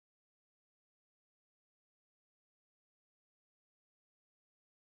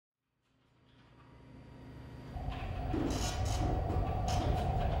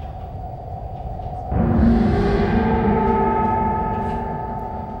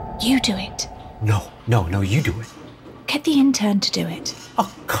You do it. No, you do it. Get the intern to do it.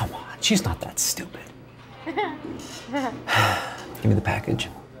 Oh, come on. She's not that stupid. Give me the package.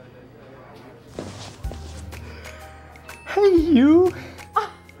 Hey, you.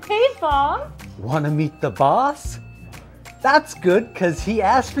 Hey, Bob. Want to meet the boss? That's good, because he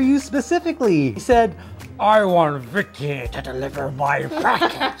asked for you specifically. He said, I want Vicky to deliver my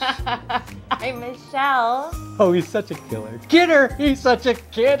package. I'm Michelle. Oh, he's such a killer. Kidder! He's such a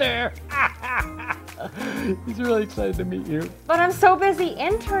kidder! He's really excited to meet you. But I'm so busy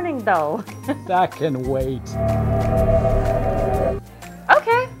interning, though. That can wait.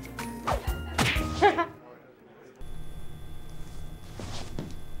 Okay.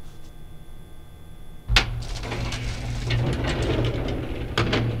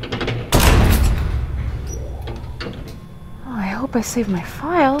 Oh, I hope I saved my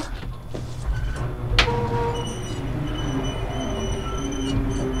file.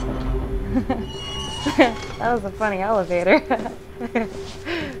 That was a funny elevator.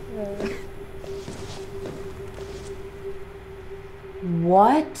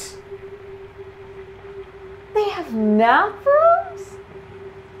 What? They have nap rooms?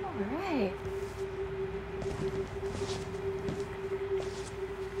 All right.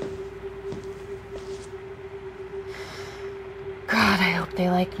 God, I hope they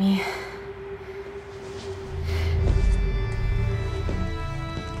like me.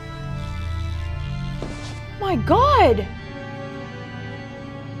 My God! I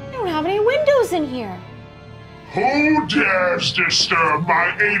don't have any windows in here. Who dares disturb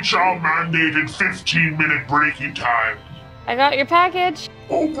my HR-mandated 15-minute breaking time? I got your package.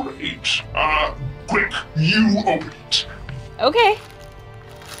 Oh, great. Quick, you open it. Okay.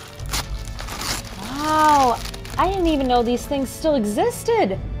 Wow, I didn't even know these things still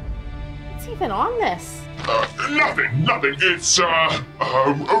existed. What's even on this? Nothing. It's,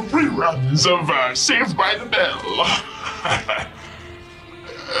 reruns of, Saved by the Bell.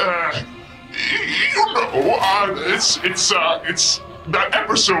 You know, it's that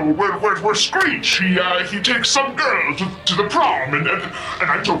episode where Screech, he takes some girl to the prom, and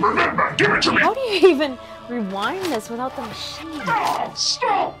I don't remember. Give it to me. How do you even rewind this without the machine?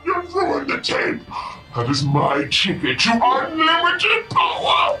 Stop! You ruined the tape. That is my ticket to unlimited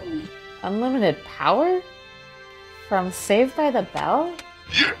power. Unlimited power? From Saved by the Bell?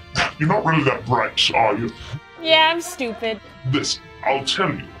 Yeah, you're not really that bright, are you? Yeah, I'm stupid. Listen, I'll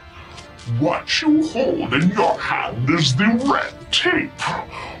tell you. What you hold in your hand is the red tape.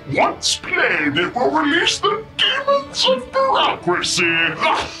 Once played, it will release the demons of bureaucracy.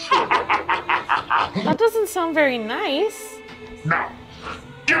 That doesn't sound very nice. Now,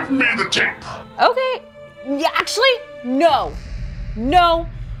 give me the tape. Okay. Yeah, actually, no. No.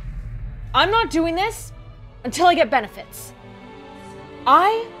 I'm not doing this until I get benefits.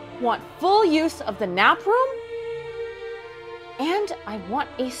 I want full use of the nap room, and I want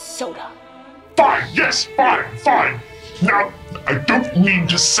a soda. Fine, yes, fine. Now, I don't mean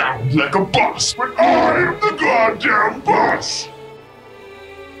to sound like a boss, but I am the goddamn boss.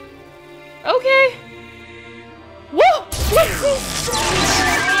 Okay. Whoa! Let's see.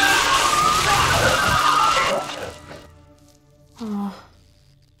 Oh,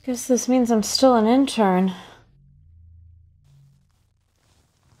 guess this means I'm still an intern.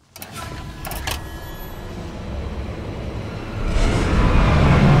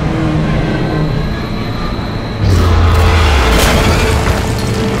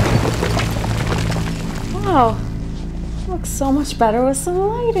 Wow, looks so much better with some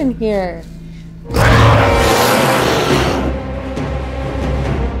light in here.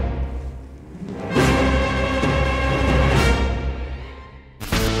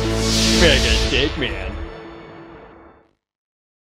 Mega Stick Man.